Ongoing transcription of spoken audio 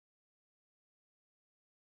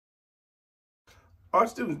Art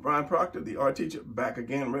students, Brian Proctor, the art teacher, back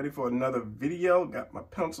again, ready for another video. Got my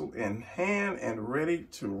pencil in hand and ready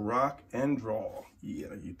to rock and draw. Yeah,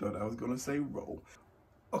 you thought I was gonna say roll.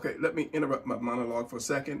 Okay, let me interrupt my monologue for a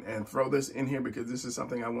second and throw this in here because this is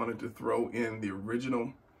something I wanted to throw in the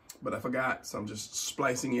original, but I forgot, so I'm just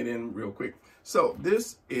splicing it in real quick. So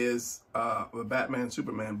this is the Batman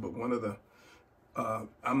Superman book, one of the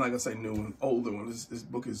I'm not gonna say new one, older one. This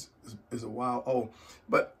book is a while old.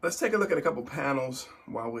 But let's take a look at a couple panels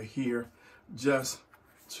while we're here, just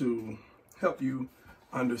to help you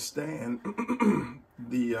understand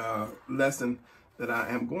the lesson that I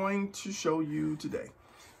am going to show you today.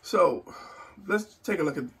 So let's take a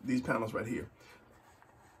look at these panels right here.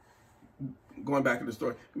 Going back to the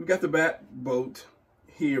story, we've got the Bat boat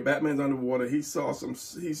here. Batman's underwater.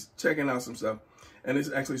 He's checking out some stuff, and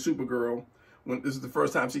it's actually Supergirl. When this is the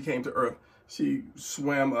first time she came to Earth, she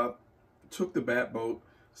swam up, took the Bat boat.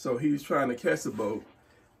 So he's trying to catch the boat.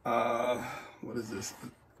 What is this?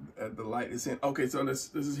 The light is in. Okay, so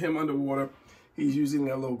this is him underwater. He's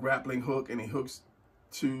using a little grappling hook, and he hooks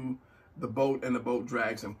to the boat, and the boat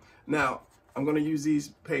drags him. Now, I'm going to use these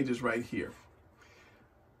pages right here.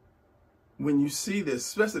 When you see this,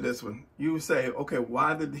 especially this one, you would say, okay,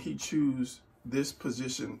 why did he choose this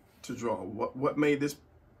position to draw? What made this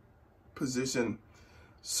position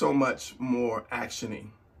so much more actiony?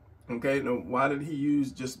 Okay, now why did he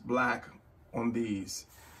use just black on these?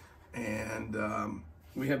 And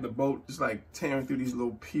we have the boat just like tearing through these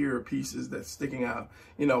little pier pieces that's sticking out.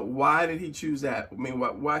 You know, why did he choose that? I mean,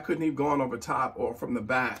 why couldn't he have gone over top or from the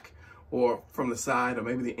back or from the side or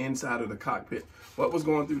maybe the inside of the cockpit? What was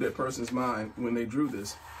going through that person's mind when they drew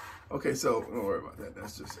this? Okay, so don't worry about that.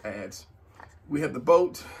 That's just ads. We have the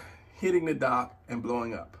boat hitting the dock and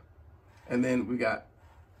blowing up. And then we got,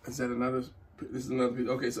 is that another, this is another piece.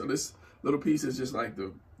 Okay, so this little piece is just like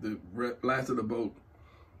the last of the boat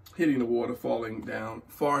hitting the water, falling down.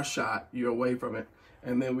 Far shot, you're away from it.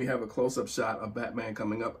 And then we have a close-up shot of Batman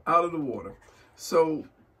coming up out of the water. So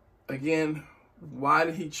again, why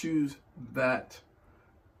did he choose that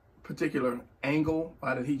particular angle?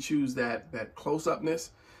 Why did he choose that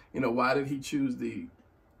close-upness? You know, why did he choose the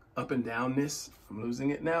up and downness? I'm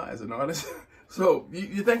losing it now as an artist. So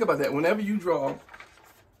you think about that. Whenever you draw,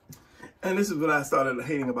 and this is what I started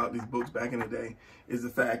hating about these books back in the day, is the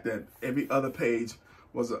fact that every other page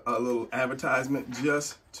was a little advertisement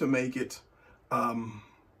just to make it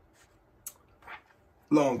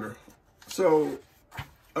longer. So,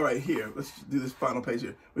 all right, here, let's do this final page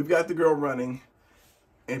here. We've got the girl running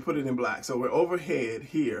and put it in black. So we're overhead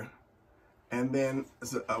here. And then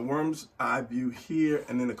it's a worm's eye view here,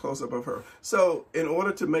 and then a close-up of her. So in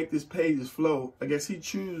order to make this page flow, I guess he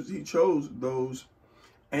chose those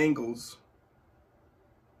angles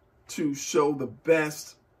to show the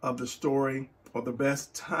best of the story or the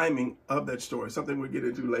best timing of that story. Something we'll get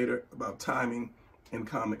into later about timing in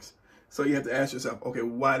comics. So you have to ask yourself, okay,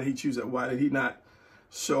 why did he choose that? Why did he not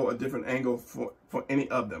show a different angle for any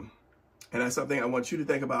of them? And that's something I want you to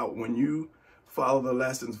think about when you follow the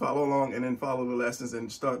lessons, follow along, and then follow the lessons and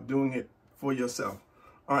start doing it for yourself.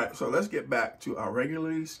 All right, so let's get back to our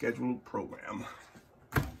regularly scheduled program.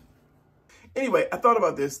 Anyway, I thought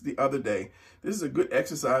about this the other day. This is a good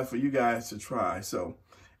exercise for you guys to try. So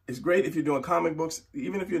it's great if you're doing comic books.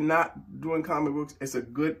 Even if you're not doing comic books, it's a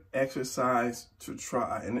good exercise to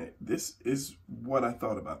try. And this is what I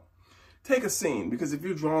thought about. Take a scene, because if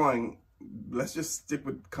you're drawing, let's just stick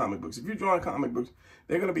with comic books. If you're drawing comic books,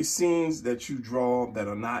 there are going to be scenes that you draw that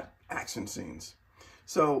are not action scenes.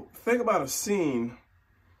 So think about a scene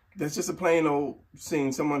that's just a plain old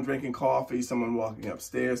scene, someone drinking coffee, someone walking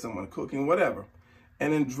upstairs, someone cooking, whatever,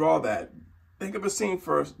 and then draw that. Think of a scene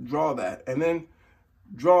first, draw that, and then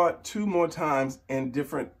draw it 2 more times in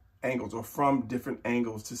different angles or from different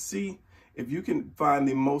angles to see if you can find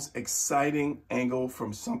the most exciting angle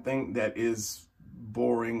from something that is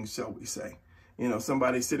boring, shall we say. You know,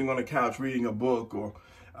 somebody sitting on a couch reading a book or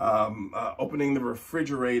opening the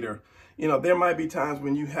refrigerator. You know, there might be times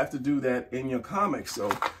when you have to do that in your comics. So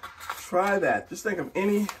try that. Just think of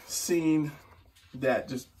any scene that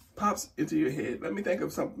just pops into your head. Let me think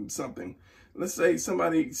of something. Let's say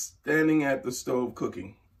somebody standing at the stove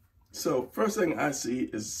cooking. So first thing I see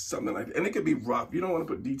is something like that. And it could be rough. You don't want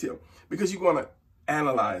to put detail because you want to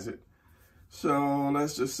analyze it. So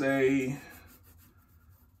let's just say,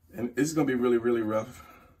 and it's going to be really, really rough.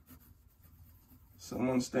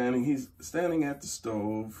 Someone's standing, he's standing at the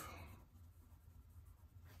stove.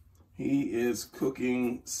 He is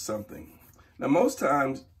cooking something. Now, most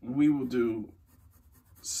times we will do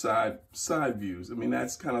side views. I mean,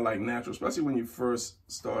 that's kind of like natural, especially when you first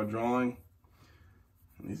start drawing.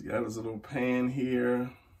 And he's got his little pan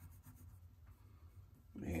here.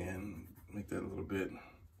 And make that a little bit,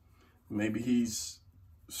 maybe he's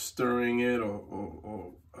stirring it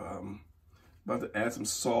or about to add some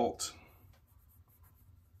salt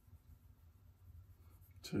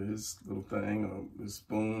to his little thing, or his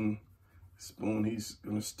spoon. He's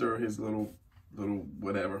gonna stir his little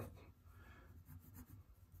whatever.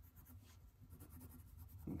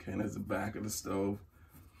 Okay, and there's the back of the stove.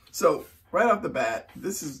 So right off the bat,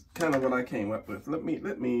 this is kind of what I came up with. Let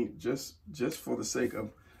me just for the sake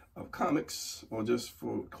of comics, or just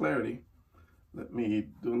for clarity, let me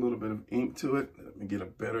do a little bit of ink to it. Let me get a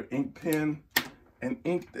better ink pen and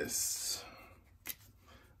ink this,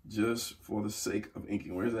 just for the sake of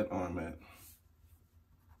inking. Where's that arm at?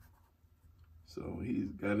 So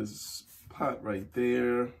he's got his pot right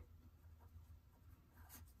there.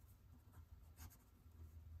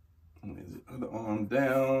 And there's the other arm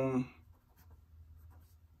down.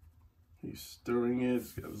 He's stirring it.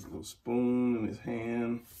 He's got his little spoon in his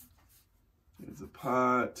hand. There's a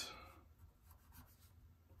pot.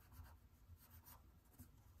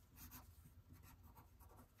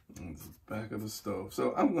 And the back of the stove.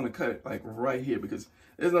 So I'm gonna cut it like right here, because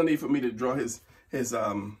there's no need for me to draw his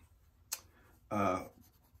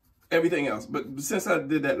everything else. But since I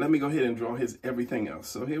did that, let me go ahead and draw his everything else.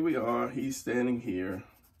 So here we are. He's standing here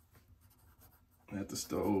at the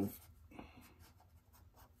stove.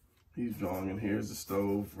 He's drawing, and here's the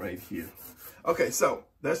stove right here. Okay, so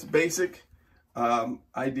that's basic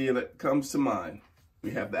idea that comes to mind.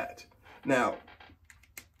 We have that. Now,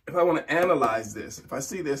 if I want to analyze this, if I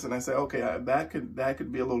see this and I say, okay, that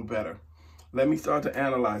could be a little better. Let me start to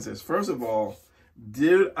analyze this. First of all,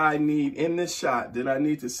 did I need, in this shot, did I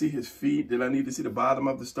need to see his feet? Did I need to see the bottom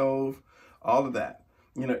of the stove? All of that.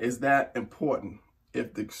 You know, is that important?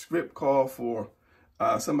 If the script called for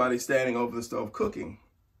somebody standing over the stove cooking,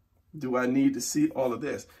 do I need to see all of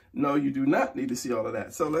this? No, you do not need to see all of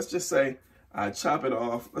that. So let's just say I chop it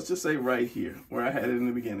off. Let's just say right here, where I had it in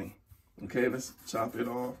the beginning. Okay, let's chop it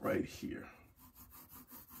off right here.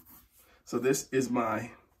 So this is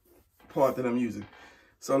my part that I'm using.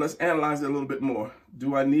 So let's analyze it a little bit more.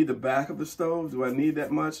 Do I need the back of the stove? Do I need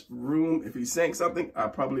that much room? If he's saying something, I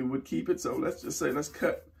probably would keep it. So let's just say, let's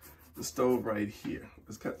cut the stove right here.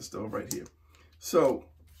 Let's cut the stove right here. So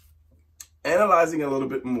analyzing it a little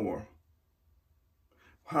bit more,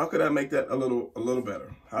 how could I make that a little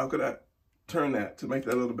better? How could I turn that to make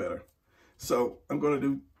that a little better? So I'm going to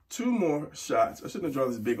do 2 more shots. I shouldn't have drawn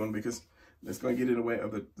this big one because it's going to get in the way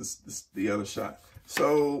of the other shot.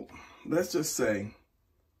 So let's just say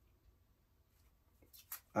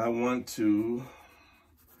I want to,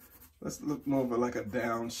 let's look more of like a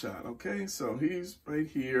down shot. Okay, so he's right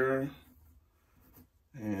here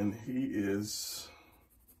and he is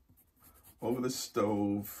over the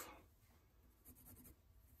stove.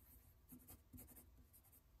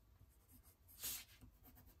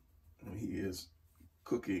 And he is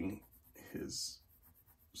cooking his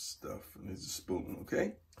stuff and his spoon,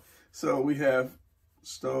 okay? So we have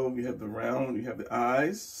stove, you have the round, you have the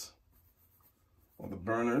eyes, or the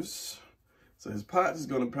burners. So his pot is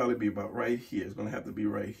gonna probably be about right here. It's gonna have to be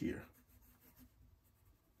right here.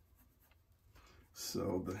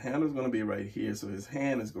 So the handle is gonna be right here. So his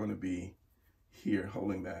hand is gonna be here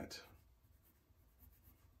holding that.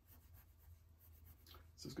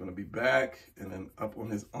 So it's gonna be back and then up on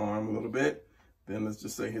his arm a little bit. Then let's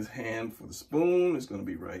just say his hand for the spoon is gonna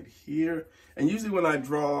be right here. And usually when I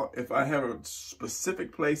draw, if I have a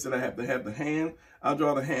specific place that I have to have the hand, I'll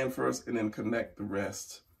draw the hand first and then connect the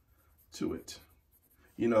rest to it.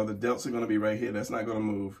 You know, the delts are gonna be right here. That's not gonna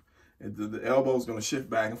move. The elbow is gonna shift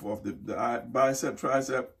back and forth. The bicep,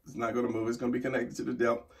 tricep is not gonna move. It's gonna be connected to the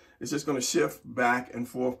delt. It's just gonna shift back and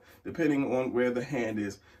forth depending on where the hand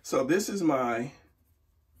is. So this is my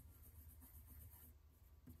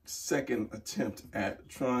second attempt at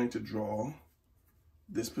trying to draw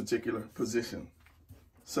this particular position.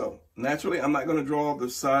 So naturally, I'm not going to draw the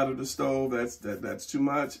side of the stove. That's too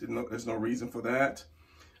much. There's no reason for that.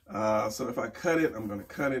 So if I cut it, I'm going to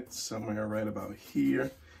cut it somewhere right about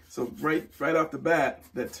here. So right off the bat,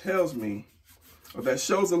 that tells me, or that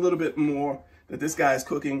shows a little bit more that this guy is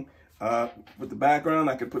cooking. With the background,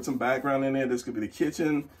 I could put some background in there. This could be the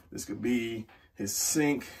kitchen. This could be his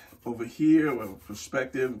sink over here, well,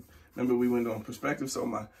 perspective. Remember, we went on perspective, so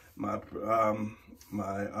my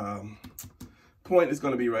point is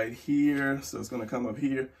going to be right here. So it's going to come up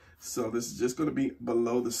here. So this is just going to be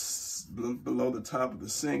below the top of the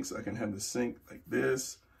sink. So I can have the sink like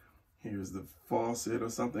this. Here's the faucet or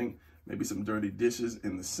something. Maybe some dirty dishes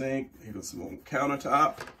in the sink. Here's a small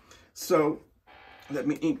countertop. So let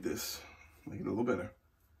me ink this, make it a little better.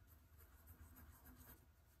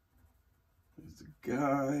 There's the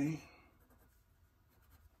guy.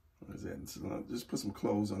 What is that? So I'll just put some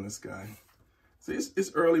clothes on this guy. See,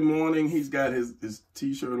 it's early morning. He's got his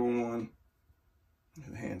t-shirt on.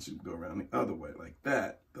 His hand should go around the other way like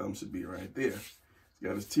that. Thumb should be right there. He's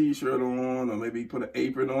got his t-shirt on, or maybe he put an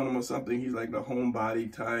apron on him or something. He's like the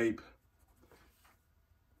homebody type.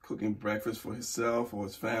 Cooking breakfast for himself or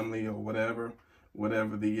his family or whatever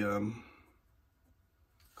the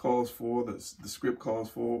calls for, the script calls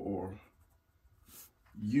for, or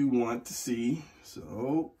you want to see.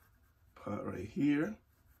 So, pot right here.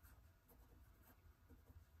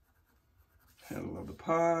 Handle of the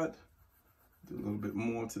pot. Do a little bit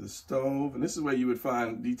more to the stove. And this is where you would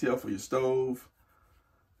find detail for your stove.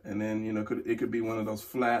 And then, you know, it could be one of those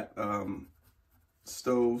flat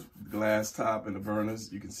stoves, glass top, and the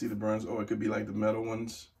burners. You can see the burners, or it could be like the metal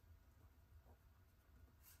ones.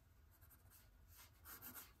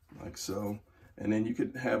 Like so. And then you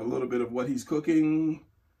could have a little bit of what he's cooking.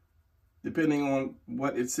 Depending on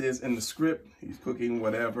what it says in the script, he's cooking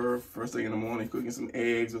whatever. First thing in the morning, cooking some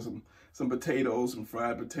eggs or some potatoes, some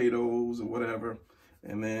fried potatoes or whatever.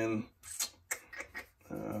 And then,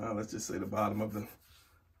 let's just say the bottom of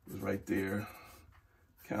is right there.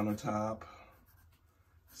 Countertop,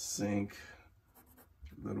 sink,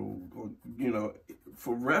 little, you know,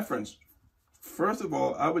 for reference, first of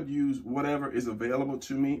all, I would use whatever is available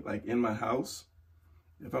to me, like in my house.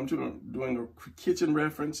 If I'm doing a kitchen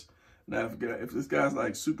reference, now if this guy's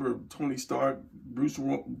like super Tony Stark, Bruce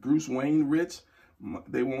Wayne rich,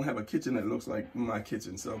 they won't have a kitchen that looks like my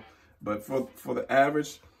kitchen. So, but for the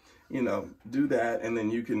average, you know, do that, and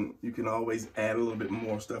then you can always add a little bit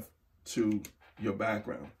more stuff to your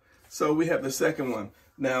background. So we have the second one.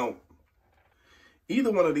 Now,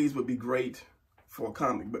 either one of these would be great for a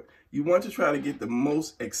comic, but you want to try to get the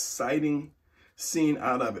most exciting scene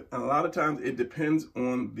out of it. And a lot of times it depends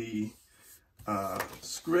on the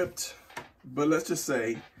script, but let's just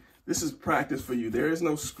say this is practice for you. There is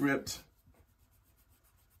no script.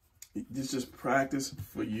 It's just practice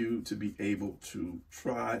for you to be able to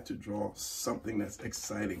try to draw something that's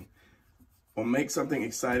exciting, or make something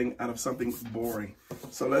exciting out of something boring.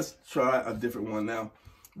 So let's try a different one. Now,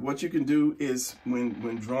 what you can do is when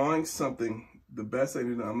drawing something, the best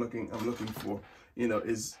thing that I'm looking for, you know,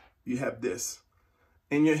 is you have this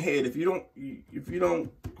in your head. If you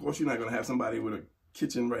don't, of course, you're not going to have somebody with a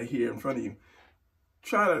kitchen right here in front of you.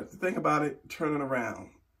 Try to think about it, turn it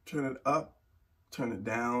around, turn it up, turn it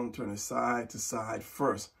down, turn it side to side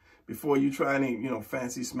first before you try any, you know,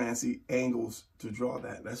 fancy smancy angles to draw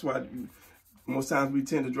that. That's why most times we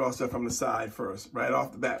tend to draw stuff from the side first, right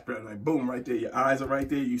off the bat, like boom, right there. Your eyes are right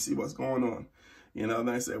there. You see what's going on. You know,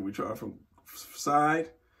 then I said we draw from side,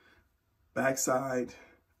 back side,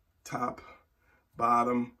 top,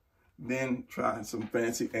 bottom, then try some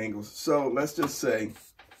fancy angles. So let's just say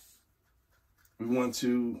we want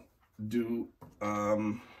to do,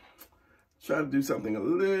 try to do something a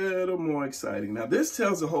little more exciting. Now this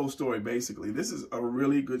tells the whole story basically. This is a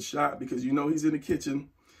really good shot because you know he's in the kitchen.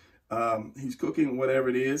 He's cooking whatever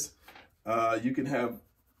it is. You can have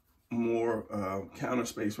more counter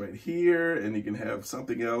space right here, and you can have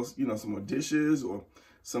something else, you know, some more dishes or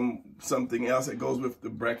something else that goes with the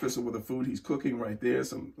breakfast or with the food he's cooking right there.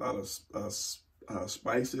 A lot of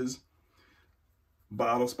spices,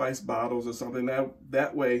 spice bottles or something.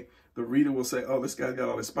 That way the reader will say, oh, this guy's got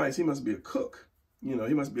all this spice. He must be a cook. You know,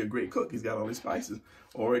 he must be a great cook. He's got all these spices.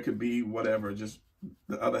 Or it could be whatever, just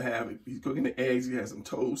the other half. He's cooking the eggs. He has some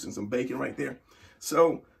toast and some bacon right there.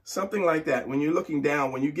 So something like that. When you're looking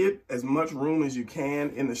down, when you get as much room as you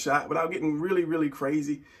can in the shot without getting really, really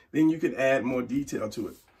crazy, then you can add more detail to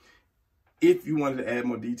it. If you wanted to add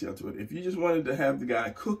more detail to it. If you just wanted to have the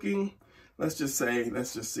guy cooking, let's just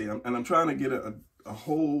see. And I'm trying to get a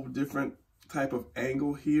whole different type of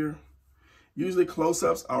angle here. Usually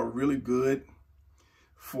close-ups are really good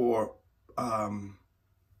for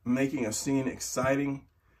making a scene exciting,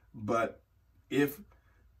 but if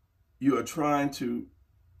you are trying to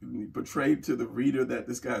portray to the reader that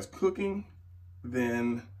this guy's cooking,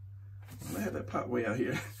 then I have that pot way out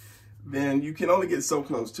here, then you can only get so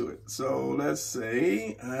close to it. So let's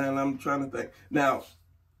say, and I'm trying to think. Now,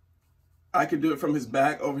 I could do it from his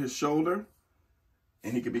back over his shoulder,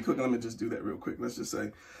 and he could be cooking. Let me just do that real quick. Let's just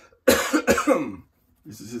say,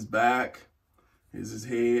 this is his back, here's his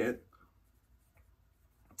head.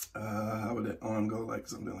 How would that arm go? Like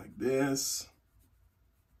something like this.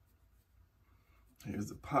 Here's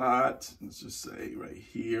the pot. Let's just say right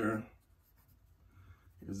here.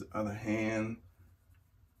 Here's the other hand.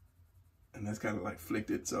 And that's kind of like flicked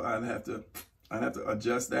it. So I'd have to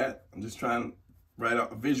adjust that. I'm just trying right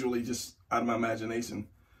out visually, just out of my imagination,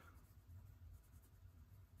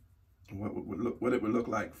 what it would look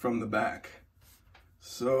like from the back.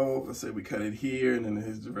 So let's say we cut it here, and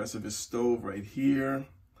then the rest of his stove right here.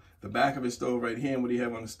 The back of his stove right here. And what do you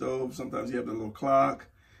have on the stove? Sometimes you have the little clock.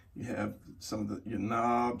 You have some of your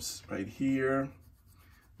knobs right here.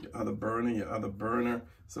 Your other burner.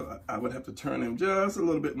 So I would have to turn him just a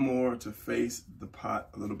little bit more to face the pot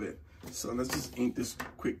a little bit. So let's just ink this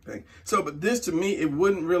quick thing. So, but this to me, it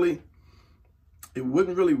wouldn't really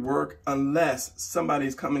work unless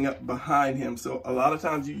somebody's coming up behind him. So a lot of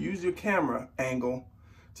times you use your camera angle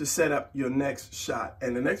to set up your next shot.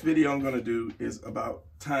 And the next video I'm going to do is about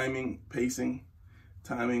timing, pacing,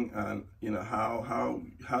 you know,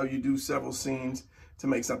 how you do several scenes to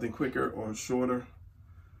make something quicker or shorter.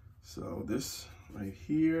 So this right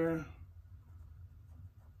here.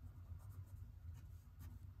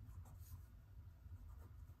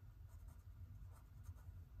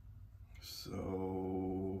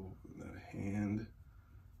 So that hand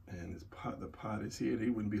and the pot is here. He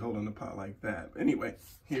wouldn't be holding the pot like that. But anyway,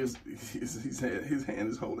 his hand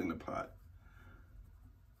is holding the pot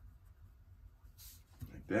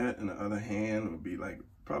like that, and the other hand would be like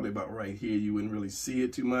probably about right here. You wouldn't really see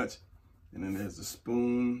it too much. And then there's the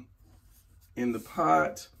spoon in the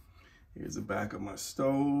pot. Here's the back of my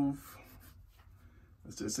stove.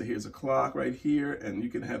 Let's just say here's a clock right here, and you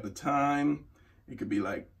can have the time. It could be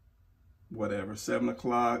like whatever, 7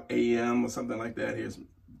 o'clock a.m. or something like that. Here's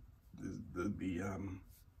the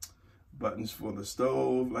buttons for the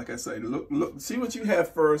stove. Like I say, look, see what you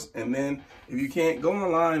have first, and then if you can't, go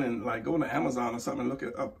online and like go to Amazon or something and look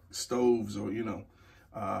up stoves, or you know,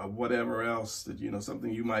 whatever else that, you know,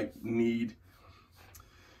 something you might need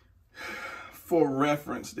for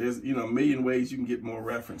reference. There's, you know, a million ways you can get more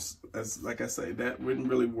reference. As like I say, that wouldn't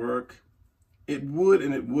really work. It would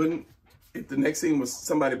and it wouldn't if the next scene was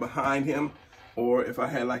somebody behind him, or if I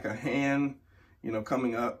had like a hand, you know,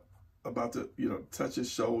 coming up about to, you know, touch his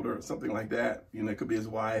shoulder or something like that. You know, it could be his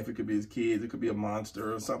wife, it could be his kids, it could be a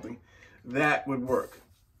monster or something. That would work.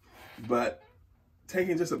 But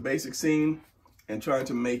taking just a basic scene and trying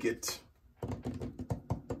to make it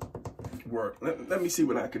work. Let me see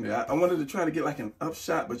what I can do. I wanted to try to get like an up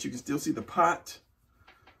shot, but you can still see the pot.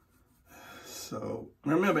 So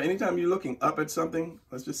remember, anytime you're looking up at something,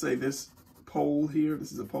 let's just say this pole here,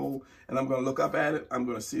 this is a pole, and I'm going to look up at it, I'm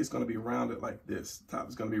going to see it's going to be rounded like this. The top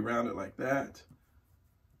is going to be rounded like that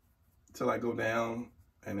until I go down,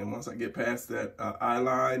 and then once I get past that eye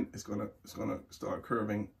line, it's going to start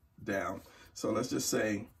curving down. So let's just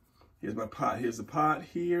say, here's my pot. Here's the pot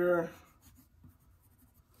here.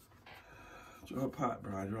 Draw a pot,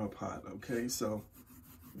 Brian. Draw a pot. Okay, so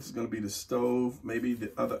this is going to be the stove. Maybe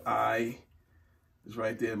the other eye is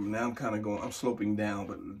right there. Now I'm kind of going, I'm sloping down,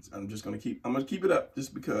 but I'm going to keep it up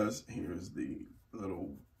just because here's the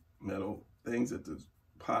little metal things that the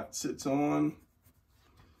pot sits on.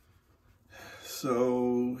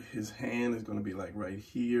 So his hand is going to be like right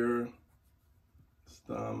here. His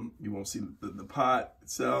thumb, you won't see the pot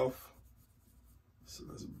itself. So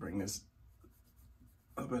let's bring this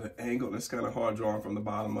up at an angle. That's kind of hard drawing from the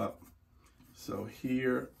bottom up. So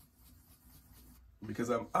here, because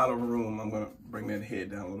I'm out of room, I'm going to bring that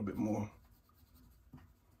head down a little bit more.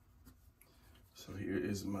 So here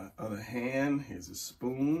is my other hand. Here's a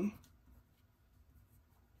spoon.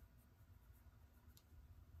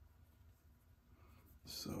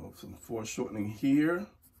 So some foreshortening here.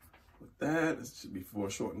 With that, it should be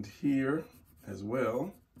foreshortened here as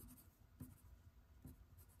well.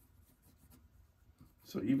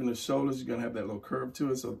 So even the shoulders, you're gonna have that little curve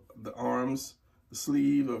to it. So the arms, the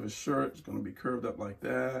sleeve of his shirt is gonna be curved up like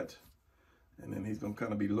that. And then he's gonna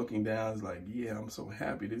kind of be looking down. He's like, yeah, I'm so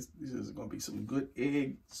happy. This is gonna be some good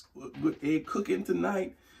egg cooking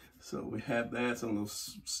tonight. So we have that, some little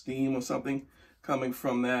steam or something coming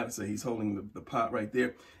from that. So he's holding the pot right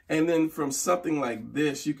there. And then from something like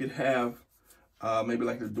this, you could have maybe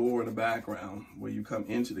like the door in the background where you come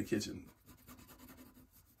into the kitchen.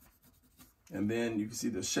 And then you can see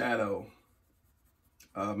the shadow,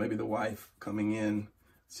 maybe the wife coming in.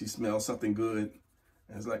 She smells something good.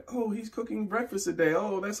 And it's like, oh, he's cooking breakfast today.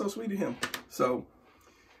 Oh, that's so sweet of him. So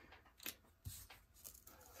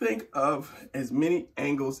think of as many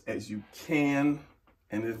angles as you can,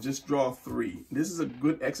 and then just draw 3. This is a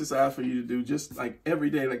good exercise for you to do just like every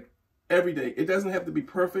day. It doesn't have to be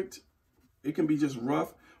perfect. It can be just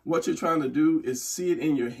rough. What you're trying to do is see it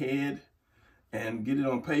in your head and get it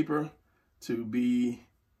on paper to be,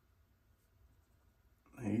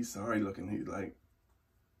 he's sorry looking. He's like,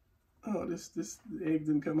 oh, this egg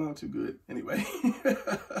didn't come out too good. Anyway,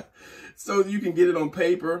 so you can get it on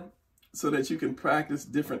paper so that you can practice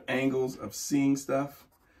different angles of seeing stuff.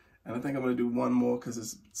 And I think I'm going to do one more because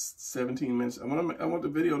it's 17 minutes. I want the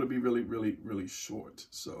video to be really, really, really short.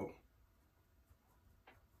 So,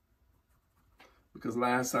 because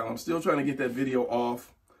last time, I'm still trying to get that video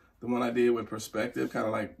off, the one I did with perspective, kind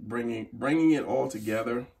of like bringing it all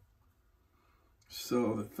together.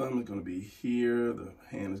 So the thumb is going to be here. The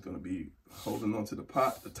hand is going to be holding onto the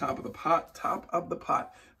pot, the top of the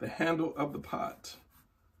pot, the handle of the pot.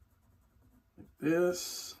 Like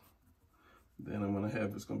this. Then I'm going to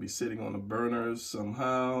have, it's going to be sitting on the burners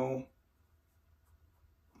somehow.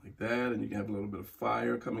 Like that. And you can have a little bit of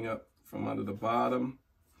fire coming up from under the bottom.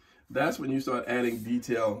 That's when you start adding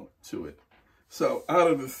detail to it. So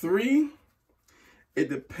out of the three, it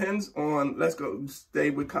depends on, let's go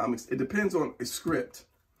stay with comics. It depends on a script.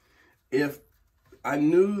 If I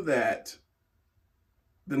knew that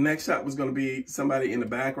the next shot was going to be somebody in the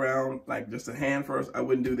background, like just a hand first, I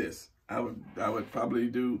wouldn't do this. I would probably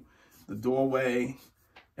do the doorway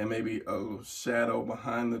and maybe a little shadow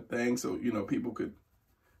behind the thing, so you know people could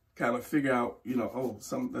kind of figure out, you know, oh,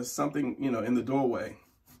 there's something, you know, in the doorway.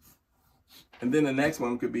 And then the next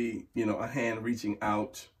one could be, you know, a hand reaching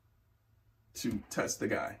out to touch the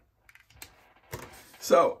guy.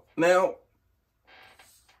 So now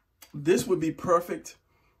this would be perfect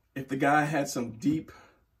if the guy had some deep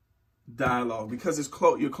dialogue, because it's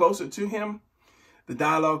you're closer to him. The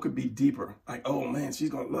dialogue could be deeper, like, oh man,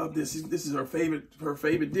 she's gonna love this. This is her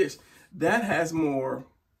favorite dish. That has more,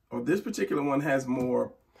 or this particular one has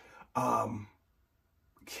more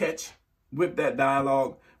catch with that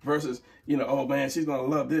dialogue versus, you know, oh man, she's gonna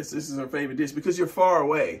love this. This is her favorite dish, because you're far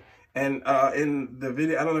away. And in the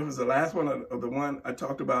video, I don't know if it was the last one or the one I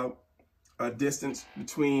talked about, distance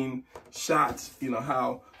between shots, you know,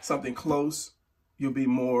 how something close, you'll be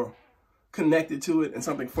more connected to it, and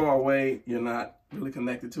something far away, you're not really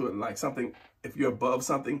connected to it. Like something, if you're above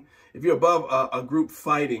something, if you're above a group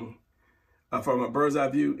fighting from a bird's eye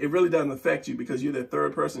view, it really doesn't affect you because you're the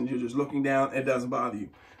third person, you're just looking down, it doesn't bother you.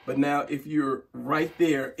 But now if you're right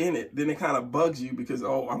there in it, then it kind of bugs you because,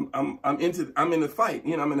 oh, I'm in the fight,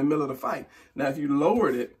 you know, I'm in the middle of the fight. Now if you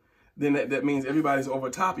lowered it, then that means everybody's over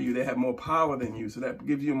top of you, they have more power than you, so that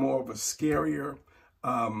gives you more of a scarier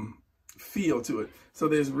feel to it. So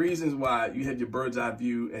there's reasons why you had your bird's eye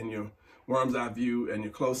view and your worm's eye view and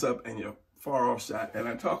your close up and your far off shot. And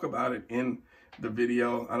I talk about it in the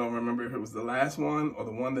video. I don't remember if it was the last one or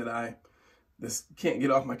the one that I can't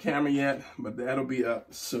get off my camera yet, but that'll be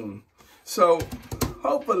up soon. So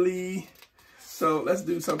hopefully, so let's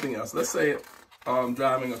do something else. Let's say I'm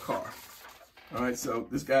driving a car. All right, so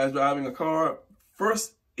this guy's driving a car.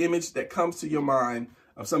 First image that comes to your mind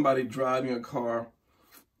of somebody driving a car,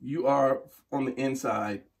 you are on the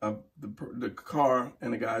inside of the car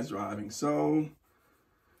and the guy's driving. So,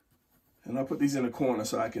 and I'll put these in the corner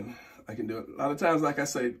so I can do it. A lot of times, like I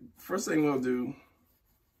say, first thing we'll do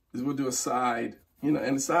is we'll do a side, you know,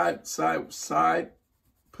 and the side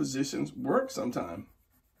positions work sometime.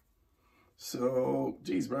 So,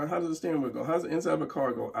 geez, bro, how does the steering wheel go? How's the inside of a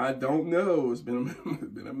car go? I don't know. It's been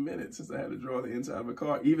a minute since I had to draw the inside of a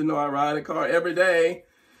car, even though I ride a car every day.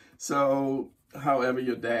 So, however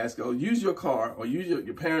your dash goes, use your car or use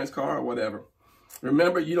your parents' car or whatever.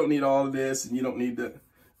 Remember, you don't need all of this, and you don't need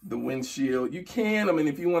the windshield. You can, I mean,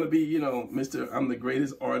 if you want to be, you know, Mr. I'm the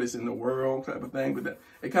greatest artist in the world type of thing, but that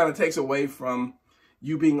it kind of takes away from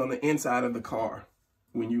you being on the inside of the car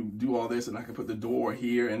when you do all this. And I can put the door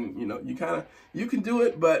here, and you know, you can do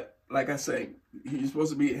it, but like I say, you're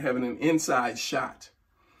supposed to be having an inside shot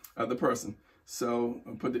of the person. So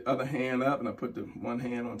I'll put the other hand up, and I put the one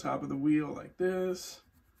hand on top of the wheel like this.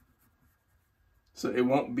 So it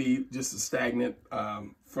won't be just a stagnant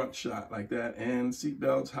front shot like that. And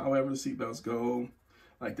seatbelts, however the seatbelts go,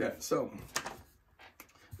 like that. So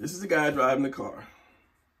this is the guy driving the car.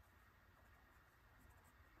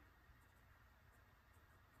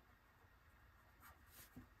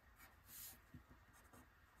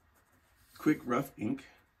 Quick, rough ink.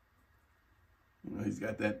 You know, he's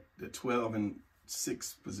got the 12 and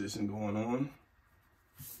 6 position going on.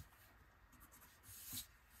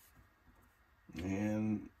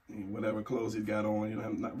 And whatever clothes he's got on, you know,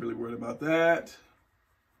 I'm not really worried about that.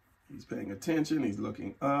 He's paying attention, he's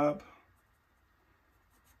looking up.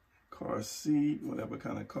 Car seat, whatever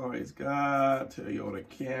kind of car he's got, Toyota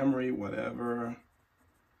Camry, whatever.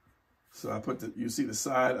 So I put you see the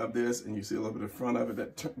side of this, and you see a little bit of front of it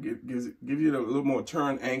that gives you a little more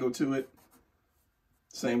turn angle to it.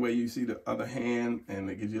 Same way you see the other hand, and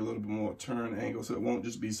it gives you a little bit more turn angle, so it won't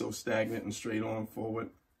just be so stagnant and straight on forward.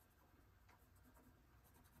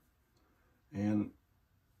 And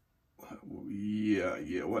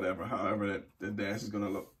yeah, whatever, however that dash is gonna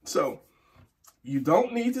look. So You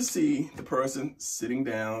don't need to see the person sitting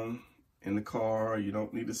down in the car. You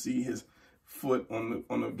don't need to see his foot on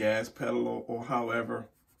the gas pedal or however,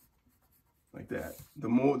 like that.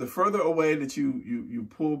 The further away that you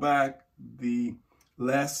pull back, the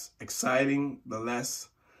less exciting, the less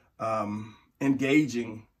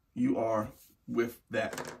engaging you are with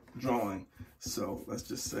that drawing. So let's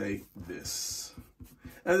just say this.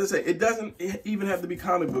 As I say, it doesn't even have to be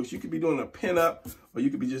comic books. You could be doing a pin-up, or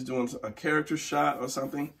you could be just doing a character shot or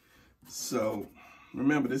something. So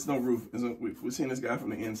remember, there's no roof. We're seeing this guy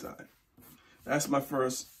from the inside. That's my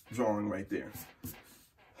first drawing right there.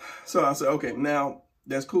 So I said, okay, now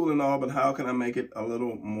that's cool and all, but how can I make it a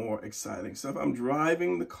little more exciting? So if I'm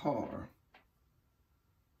driving the car,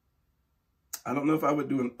 I don't know if I would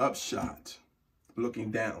do an upshot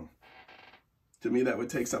looking down. To me, that would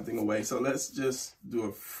take something away. So let's just do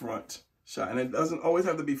a front shot. And it doesn't always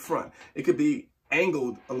have to be front. It could be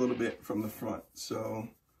angled a little bit from the front. So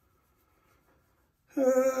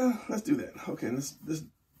let's do that. Okay, let's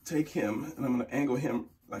take him, and I'm going to angle him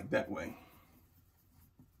like that way.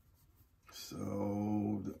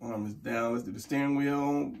 So the arm is down. Let's do the steering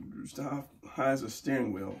wheel. How high is the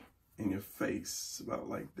steering wheel in your face? About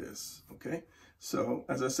like this, okay? So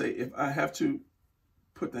as I say, if I have to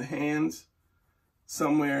put the hands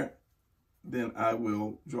somewhere, then I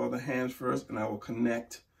will draw the hands first, and I will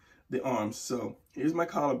connect the arms. So here's my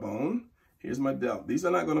collarbone. Here's my delt. These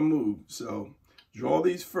are not going to move. So draw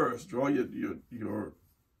these first. Draw your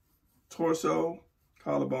torso,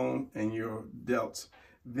 collarbone, and your delts.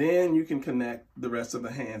 Then you can connect the rest of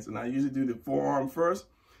the hands. And I usually do the forearm first.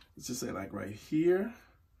 Let's just say like right here.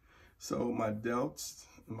 So my delts,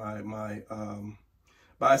 my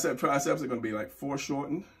bicep, triceps are going to be like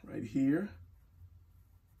foreshortened right here.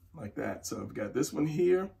 Like that. So if you got this one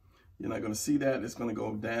here, you're not going to see that. It's going to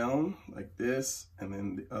go down like this, and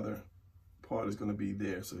then the other part is going to be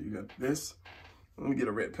there. So you got this. Let me get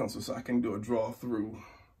a red pencil so I can do a draw through.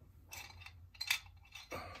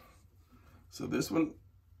 So this one,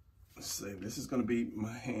 let's say this is going to be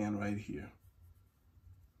my hand right here.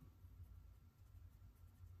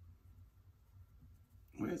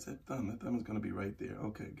 Where's that thumb? That thumb is going to be right there.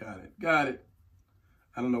 Okay, got it. Got it.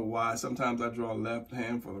 I don't know why. Sometimes I draw a left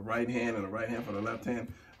hand for the right hand and a right hand for the left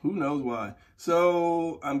hand. Who knows why?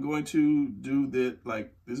 So I'm going to do that.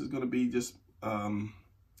 Like this is going to be just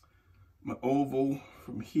my oval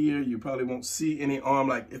from here. You probably won't see any arm.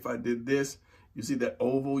 Like if I did this, you see that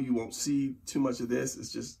oval. You won't see too much of this.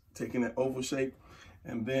 It's just taking that oval shape.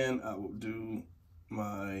 And then I will do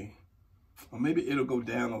my, or maybe it'll go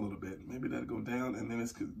down a little bit. Maybe that'll go down, and then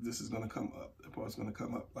this is going to come up. The part's going to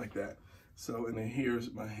come up like that. So, and then here's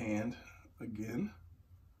my hand again,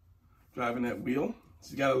 driving that wheel.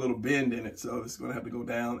 It's got a little bend in it, so it's gonna have to go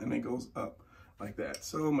down and then goes up like that.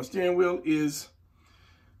 So my steering wheel is,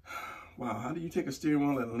 wow, how do you take a steering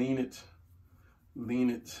wheel and lean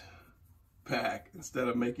it back instead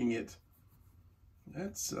of making it,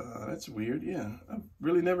 that's weird, yeah. I've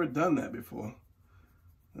really never done that before.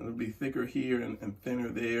 It'll be thicker here and thinner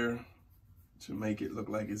there to make it look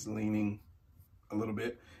like it's leaning a little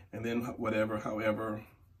bit. And then however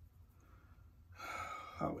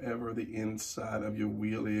the inside of your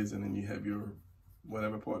wheel is, and then you have your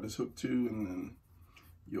whatever part is hooked to, and then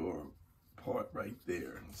your part right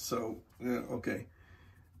there. So yeah, okay.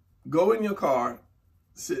 Go in your car,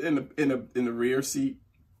 sit in the rear seat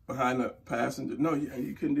behind the passenger. No,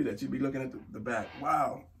 you couldn't do that. You'd be looking at the back.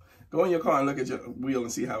 Wow. Go in your car and look at your wheel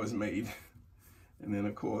and see how it's made. And then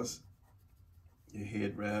of course, your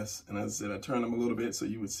headrest, and as I said, I turned them a little bit so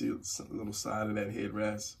you would see a little side of that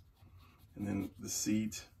headrest, and then the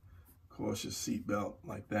seat, of course, your seat belt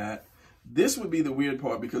like that. This would be the weird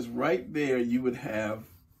part, because right there you would have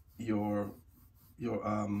your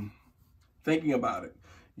thinking about it,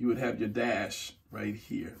 you would have your dash right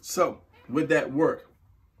here. So would that work?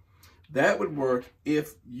 That would work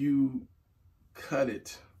if you cut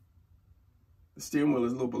it. The steering wheel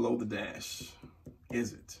is a little below the dash.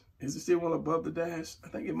 Is it? Is the steering wheel above the dash? I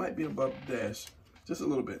think it might be above the dash, just a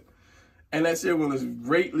little bit. And that steering wheel is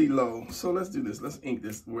greatly low. So let's do this. Let's ink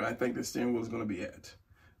this where I think the steering wheel is going to be at.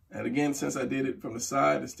 And again, since I did it from the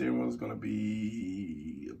side, the steering wheel is going to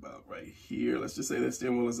be about right here. Let's just say that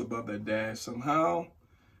steering wheel is above that dash somehow.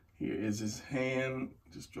 Here is his hand.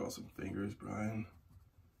 Just draw some fingers, Brian.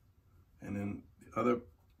 And then the other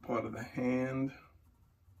part of the hand.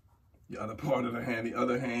 The other part of the hand, the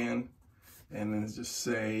other hand. And then just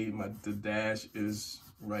say the dash is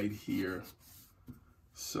right here.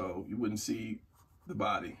 So you wouldn't see the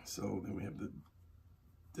body. So then we have the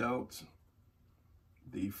delt,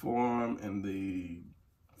 the forearm and the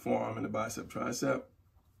bicep, tricep.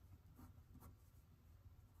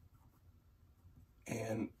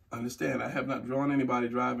 understand, I have not drawn anybody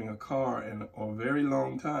driving a car in a very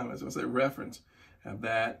long time. As I say, reference. Have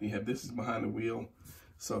that. You have this is behind the wheel.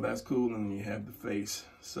 So that's cool. And then you have the face.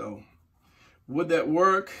 So would that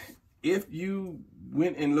work if you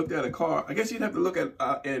went and looked at a car? I guess you'd have to look at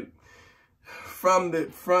it from the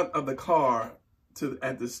front of the car to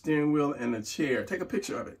at the steering wheel and the chair. Take a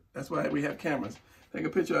picture of it. That's why we have cameras. Take a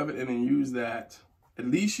picture of it and then use that. At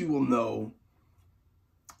least you will know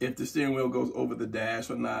if the steering wheel goes over the dash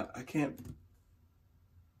or not. I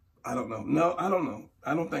don't know. No, I don't know.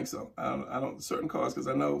 I don't think so. I don't certain cars, because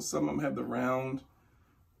I know some of them have the round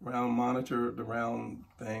monitor, the round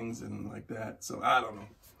things and like that. So I don't know.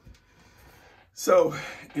 So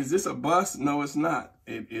is this a bust? No, it's not.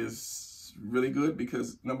 It is really good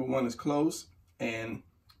because number one is close, and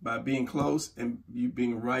by being close and you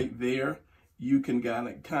being right there, you can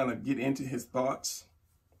kind of get into his thoughts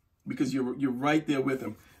because you're right there with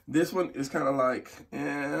him. This one is kind of like,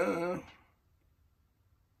 I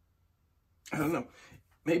don't know.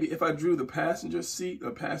 Maybe if I drew the passenger seat,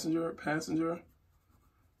 a passenger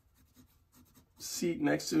seat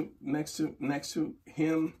next to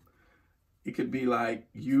him, it could be like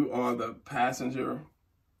you are the passenger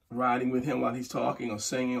riding with him while he's talking or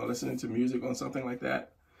singing or listening to music or something like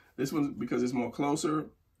that. This one, because it's more closer,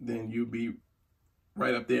 then you'd be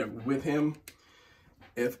right up there with him.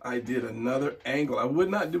 If I did another angle, I would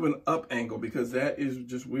not do an up angle because that is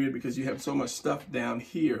just weird because you have so much stuff down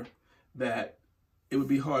here that it would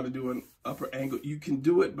be hard to do an upper angle. You can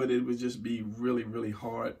do it, but it would just be really, really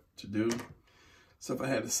hard to do. So if I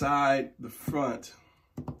had the side, the front,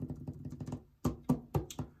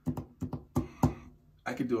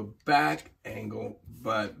 I could do a back angle,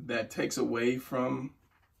 but that takes away from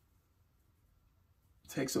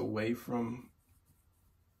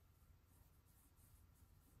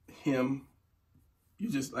him. You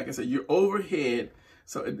just, like I said, you're overhead,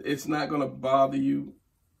 so it's not going to bother you.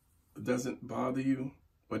 It doesn't bother you,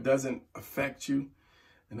 or it doesn't affect you,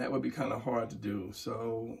 and that would be kind of hard to do.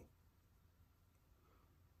 So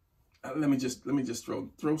let me just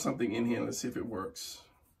throw something in here and let's see if it works.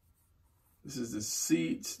 This is the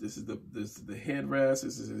seat. This is the headrest.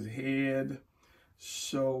 This is his head,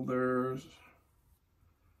 shoulders.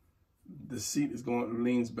 The seat is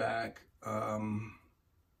leans back.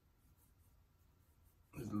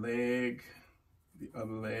 His leg, the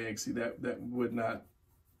other leg. See, that would not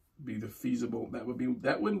be the feasible.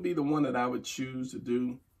 That wouldn't be the one that I would choose to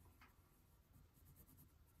do.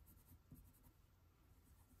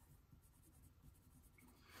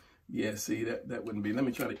 Yeah, see, that wouldn't be. Let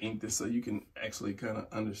me try to ink this so you can actually kind of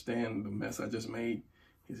understand the mess I just made.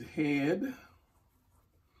 His head,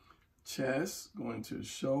 chest, going to his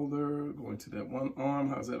shoulder, going to that one arm.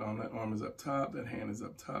 How's that arm? That arm is up top. That hand is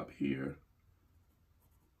up top here.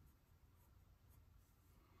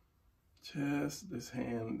 Chest, this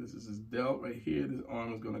hand, this is his delt right here. This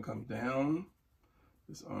arm is going to come down.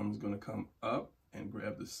 This arm is going to come up and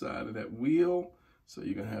grab the side of that wheel. So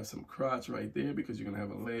you're going to have some crotch right there because you're going to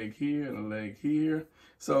have a leg here and a leg here.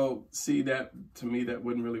 So see, that to me, that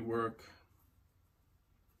wouldn't really work.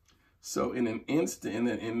 So in an instant,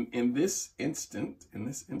 in this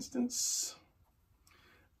instance,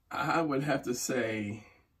 I would have to say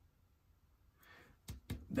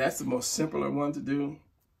that's the most simpler one to do.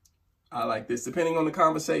 I like this, depending on the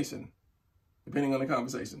conversation.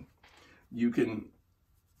 You can,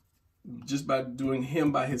 just by doing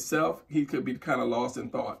him by himself, he could be kind of lost in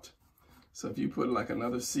thought. So if you put like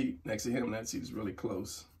another seat next to him, that seat is really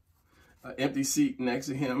close. An empty seat next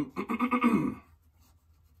to him,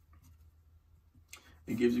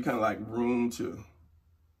 it gives you kind of like room to,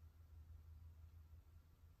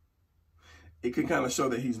 it could kind of show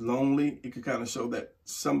that he's lonely. It could kind of show that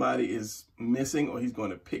somebody is missing or he's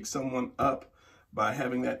going to pick someone up by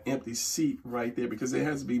having that empty seat right there, because there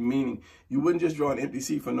has to be meaning. You wouldn't just draw an empty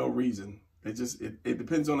seat for no reason. It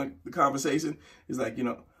depends on the conversation. It's like, you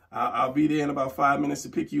know, I'll be there in about 5 minutes to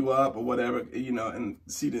pick you up or whatever, you know, and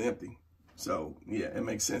the seat is empty. So yeah, it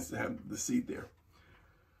makes sense to have the seat there.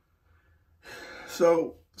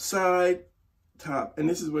 So side, top, and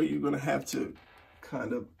this is where you're going to have to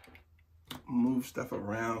kind of move stuff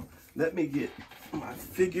around. Let me get my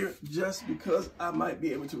figure just because I might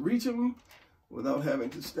be able to reach him without having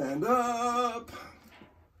to stand up.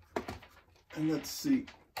 And let's see.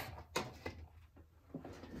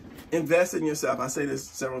 Invest in yourself. I say this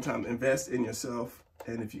several times. Invest in yourself.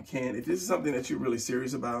 And if you can, if this is something that you're really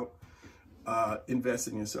serious about, invest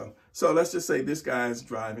in yourself. So let's just say this guy is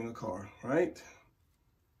driving a car, right?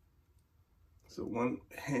 So one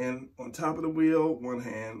hand on top of the wheel, one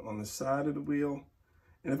hand on the side of the wheel,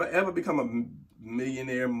 And if I ever become a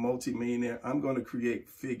millionaire, multi-millionaire, I'm going to create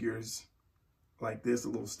figures like this, a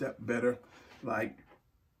little step better, like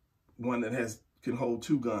one that can hold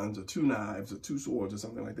 2 guns or 2 knives or 2 swords or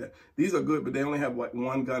something like that. These are good, but they only have what,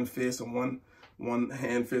 1 gun fist or one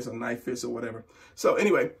hand fist or knife fist or whatever. So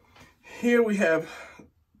anyway, here we have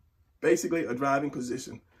basically a driving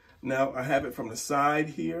position. Now I have it from the side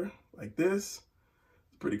here, like this.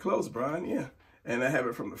 Pretty close, Brian, yeah. And I have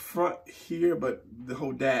it from the front here, but the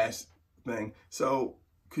whole dash thing. So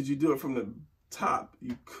could you do it from the top?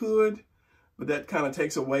 You could, but that kind of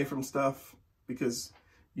takes away from stuff because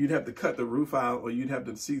you'd have to cut the roof out, or you'd have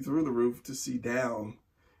to see through the roof to see down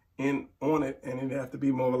on it, and it'd have to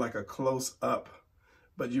be more like a close up,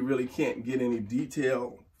 but you really can't get any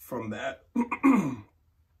detail from that.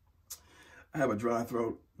 I have a dry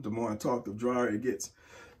throat. The more I talk, the drier it gets.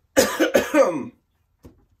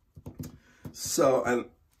 So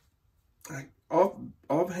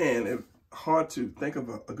offhand, it's hard to think of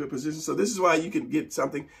a good position. So this is why you can get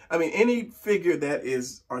something. I mean, any figure that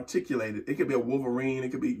is articulated, it could be a Wolverine. It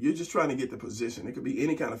could be, you're just trying to get the position. It could be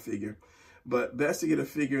any kind of figure, but best to get a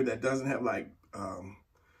figure that doesn't have like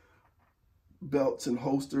belts and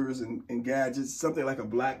holsters and gadgets, something like a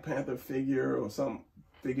Black Panther figure or some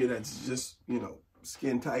figure that's just, you know,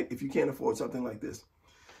 skin tight, if you can't afford something like this.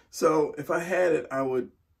 So if I had it, I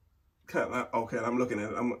would kind of, okay, I'm looking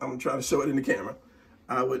at it. I'm trying to show it in the camera.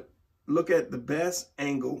 I would look at the best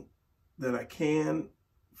angle that I can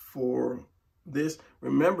for this,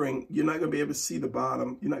 remembering you're not going to be able to see the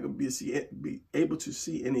bottom. You're not going to be able to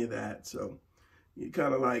see any of that. So you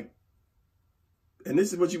kind of like, and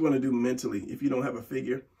this is what you want to do mentally. If you don't have a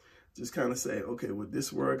figure, just kind of say, okay, would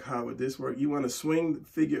this work? How would this work? You want to swing the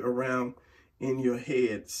figure around in your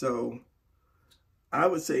head. So I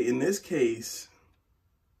would say in this case,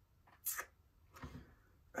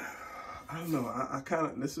 I don't know. I kind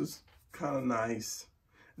of, this is kind of nice.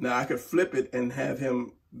 Now I could flip it and have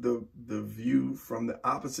him the view from the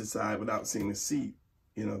opposite side without seeing the seat.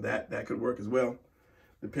 You know, that could work as well,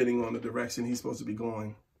 depending on the direction he's supposed to be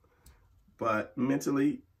going. But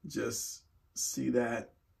mentally, just see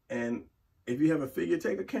that. And if you have a figure,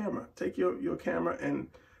 take a camera. Take your camera and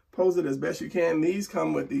pose it as best you can. These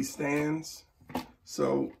come with these stands,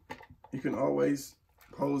 so you can always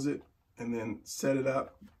pose it and then set it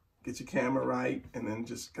up, get your camera right, and then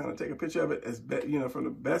just kind of take a picture of it as you know, from the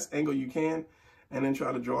best angle you can, and then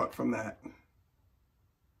try to draw it from that.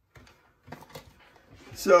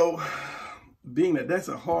 So being that that's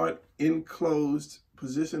a hard enclosed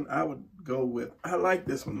position, I would go with, I like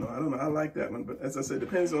this one though. I don't know, I like that one, but as I said,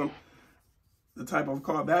 depends on the type of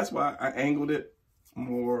car. That's why I angled it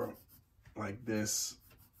more like this.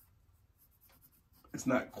 It's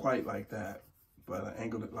not quite like that, but I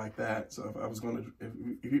angled it like that. So if I was going to,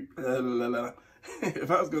 if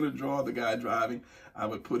I was going to draw the guy driving, I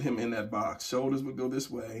would put him in that box. Shoulders would go this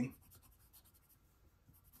way.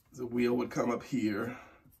 The wheel would come up here.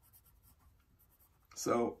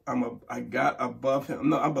 So I got above him.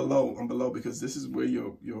 No, I'm below because this is where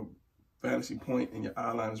your vanishing point and your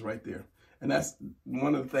eye line is right there. And that's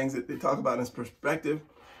one of the things that they talk about in perspective,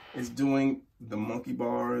 is doing the monkey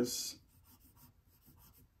bars.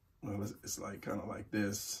 Well, it's like kind of like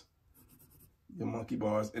this, your monkey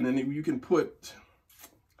bars. And then you can put,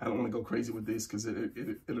 I don't want to go crazy with this because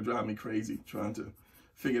it'll drive me crazy trying to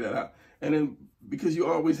figure that out. And then because you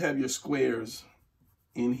always have your squares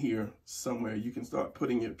in here somewhere, you can start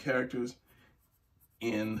putting your characters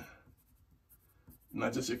in,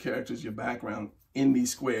 not just your characters, your background in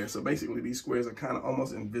these squares. So basically these squares are kind of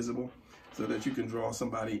almost invisible so that you can draw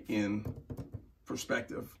somebody in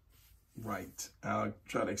perspective. Right. I'll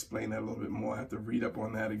try to explain that a little bit more. I have to read up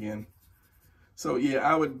on that again. So yeah,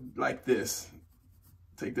 I would like this.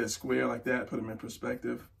 Take that square like that, put them in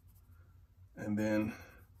perspective, and then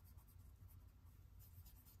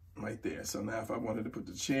right there. So now if I wanted to put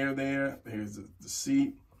the chair there, here's the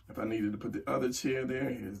seat. If I needed to put the other chair there,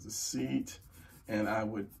 here's the seat. And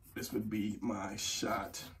this would be my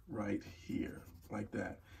shot right here, like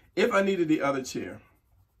that. If I needed the other chair,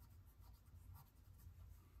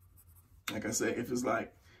 like I say, if it's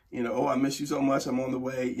like, you know, oh, I miss you so much, I'm on the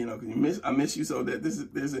way, you know, I miss you so that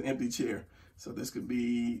there's an empty chair. So this could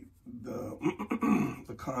be the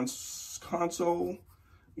console,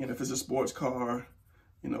 you know, if it's a sports car,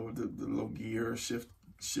 you know, with the little gear,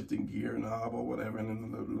 shifting gear knob or whatever, and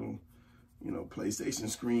then the little, you know, PlayStation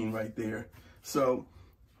screen right there. So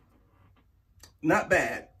not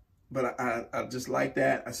bad, but I just like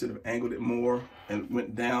that. I should have angled it more and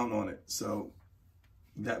went down on it. So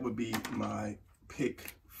that would be my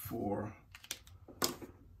pick for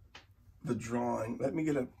the drawing. Let me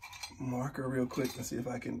get a marker real quick and see if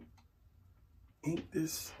I can ink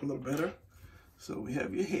this a little better. So we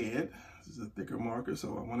have your head. This is a thicker marker,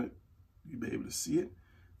 so I want you to be able to see it.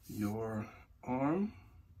 Your arm.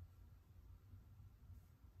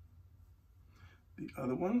 The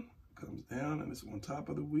other one comes down and it's on top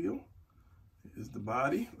of the wheel. Here's the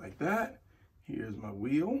body, like that. Here's my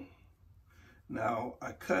wheel. Now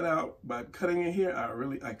I cut out, by cutting it here,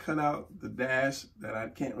 I cut out the dash that I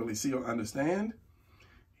can't really see or understand.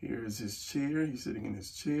 Here's his chair, he's sitting in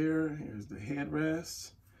his chair. Here's the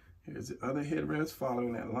headrest. Here's the other headrest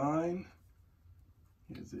following that line.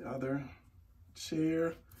 Here's the other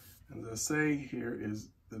chair. And as I say, here is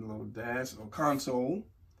the little dash or console.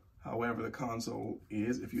 However the console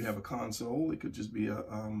is, if you have a console, it could just be a,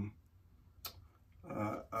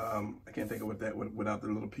 I can't think of what that, without the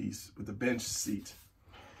little piece, with the bench seat.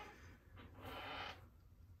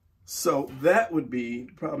 So that would be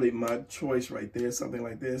probably my choice right there, something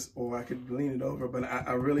like this, or I could lean it over, but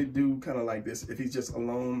I really do kind of like this. If he's just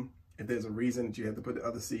alone, if there's a reason that you have to put the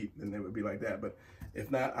other seat, then it would be like that. But if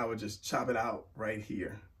not, I would just chop it out right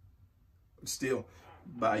here. Still,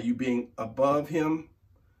 by you being above him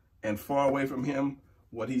and far away from him,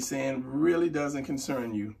 what he's saying really doesn't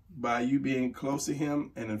concern you. By you being close to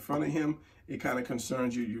him and in front of him, it kind of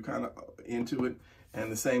concerns you. You're kind of into it.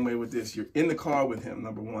 And the same way with this, you're in the car with him,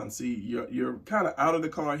 number one. See, you're kind of out of the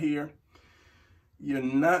car here. You're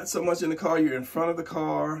not so much in the car, you're in front of the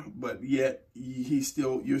car, but yet you're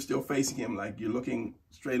still facing him, like you're looking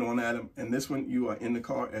straight on at him. And this one, you are in the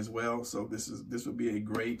car as well. So this would be a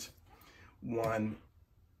great one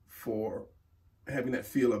for having that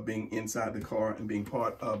feel of being inside the car and being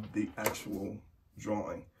part of the actual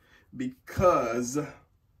drawing. Because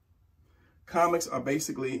comics are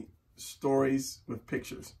basically stories with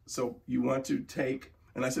pictures. So you want to take,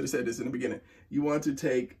 and I should have said this in the beginning, you want to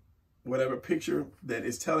take whatever picture that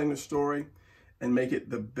is telling the story and make it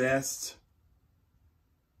the best,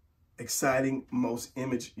 exciting, most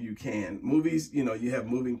image you can. Movies, you know, you have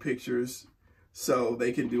moving pictures, so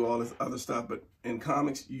they can do all this other stuff, but in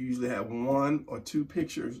comics, you usually have 1 or 2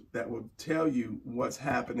 pictures that will tell you what's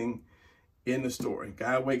happening in the story.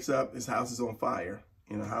 Guy wakes up, his house is on fire.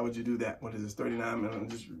 You know, how would you do that? What is this, 39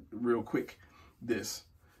 minutes? Just real quick, this.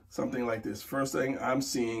 Something like this. First thing I'm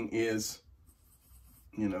seeing is,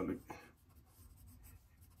 you know,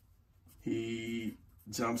 he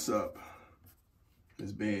jumps up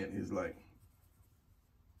his bed. He's like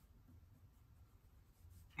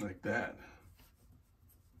that.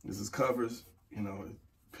 This is covers, you know,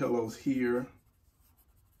 pillows here.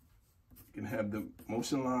 You can have the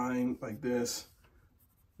motion line like this.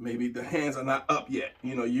 Maybe the hands are not up yet.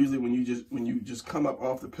 You know, usually when you just come up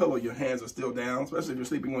off the pillow, your hands are still down, especially if you're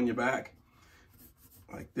sleeping on your back,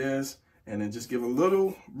 like this. And then just give a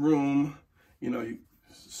little room. You know, you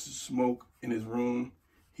smoke in his room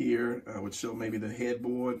here. I would show maybe the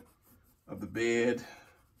headboard of the bed,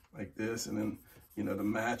 like this, and then, you know, the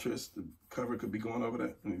mattress, the cover could be going over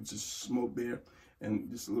that, and just smoke there, and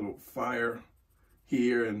just a little fire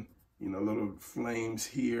here, and, you know, little flames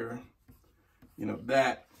here. You know,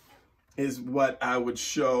 that is what I would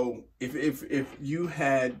show if you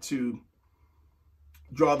had to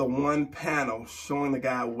draw the one panel showing the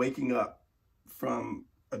guy waking up from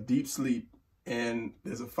a deep sleep and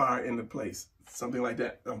there's a fire in the place, something like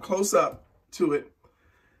that. I'm close up to it.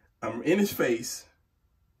 I'm in his face,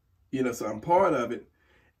 you know, so I'm part of it.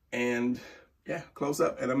 And yeah, close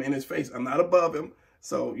up, and I'm in his face. I'm not above him.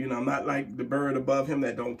 So, you know, I'm not like the bird above him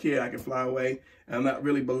that don't care, I can fly away. And I'm not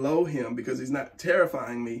really below him because he's not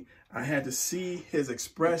terrifying me. I had to see his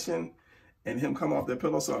expression and him come off that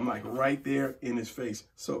pillow. So I'm like right there in his face.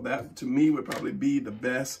 So that to me would probably be the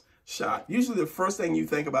best shot. Usually the first thing you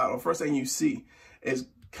think about or first thing you see is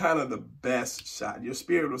kind of the best shot. Your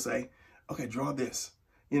spirit will say, okay, draw this.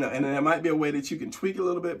 You know, and then there might be a way that you can tweak a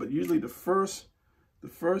little bit, but usually the first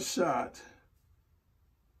shot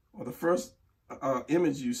or the first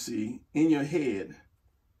image you see in your head,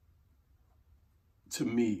 to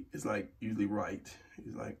me, is like usually right.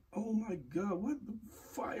 He's like, oh my God, what the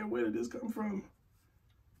fire? Where did this come from?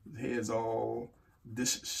 His head's all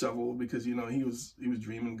disheveled because, you know, he was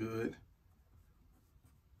dreaming good.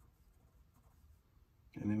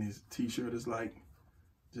 And then his t-shirt is like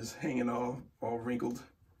just hanging off, all wrinkled.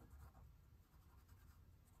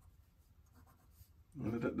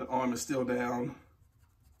 And the arm is still down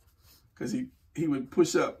because he would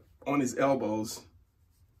push up on his elbows.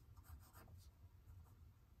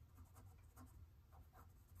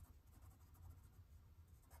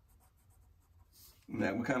 And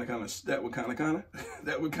that would kind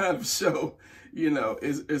of show, you know,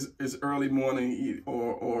 it's early morning,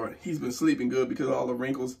 or he's been sleeping good because of all the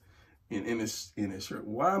wrinkles in his shirt.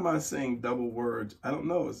 Why am I saying double words? I don't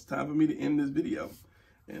know. It's time for me to end this video.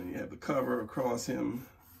 And you have the cover across him,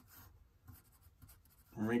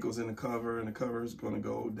 wrinkles in the cover, and the cover is going to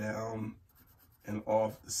go down and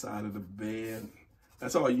off the side of the bed.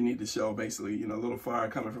 That's all you need to show, basically. You know, a little fire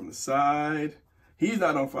coming from the side. He's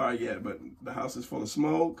not on fire yet, but the house is full of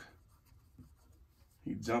smoke.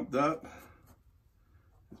 He jumped up.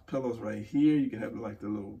 His pillow's right here. You can have like the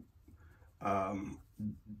little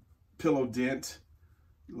pillow dent,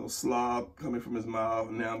 a little slob coming from his mouth.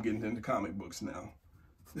 And now I'm getting into comic books now.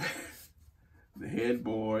 The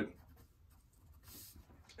headboard.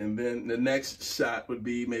 And then the next shot would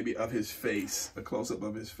be maybe of his face, a close-up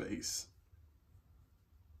of his face.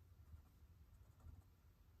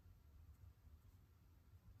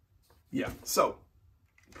 Yeah, so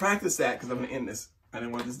practice that, because I'm going to end this. I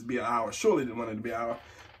didn't want this to be an hour. Surely didn't want it to be an hour.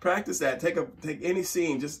 Practice that. Take any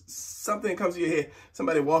scene, just something that comes to your head.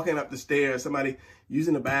 Somebody walking up the stairs, somebody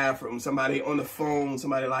using the bathroom, somebody on the phone,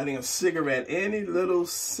 somebody lighting a cigarette, any little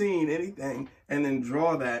scene, anything, and then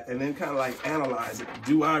draw that, and then kind of like analyze it.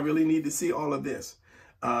 Do I really need to see all of this?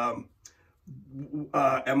 Am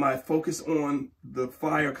I focused on the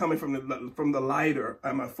fire coming from the lighter?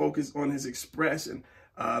 Am I focused on his expression?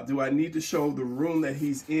 Do I need to show the room that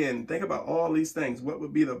he's in? Think about all these things. What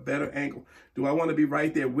would be the better angle? Do I want to be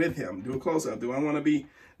right there with him? Do a close-up. Do I want to be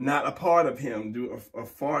not a part of him? Do a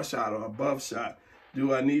far shot or above shot?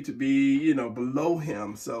 Do I need to be, you know, below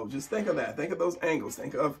him? So just think of that. Think of those angles.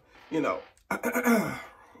 Think of, you know,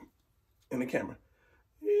 in the camera.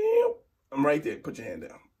 I'm right there. Put your hand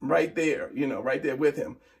down. Right there, you know, right there with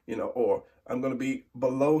him, you know, or I'm going to be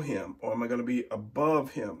below him, or am I going to be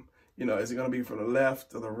above him? You know, is it going to be from the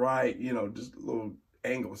left or the right? You know, just little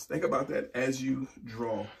angles. Think about that as you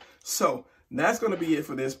draw. So that's going to be it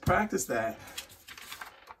for this. Practice that.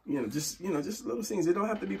 Just little things. It don't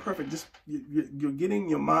have to be perfect. Just you're getting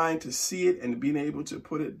your mind to see it and being able to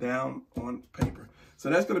put it down on paper. So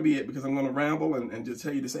that's going to be it, because I'm going to ramble and just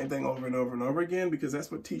tell you the same thing over and over and over again, because that's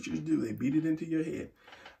what teachers do. They beat it into your head.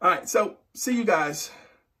 All right. So see you guys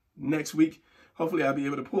next week. Hopefully I'll be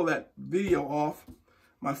able to pull that video off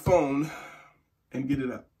my phone and get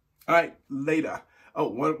it up. All right, later. Oh,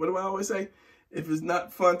 what do I always say? If it's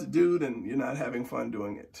not fun to do, then you're not having fun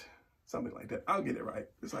doing it. Something like that. I'll get it right.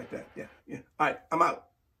 It's like that. Yeah. All right, I'm out.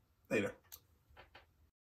 Later.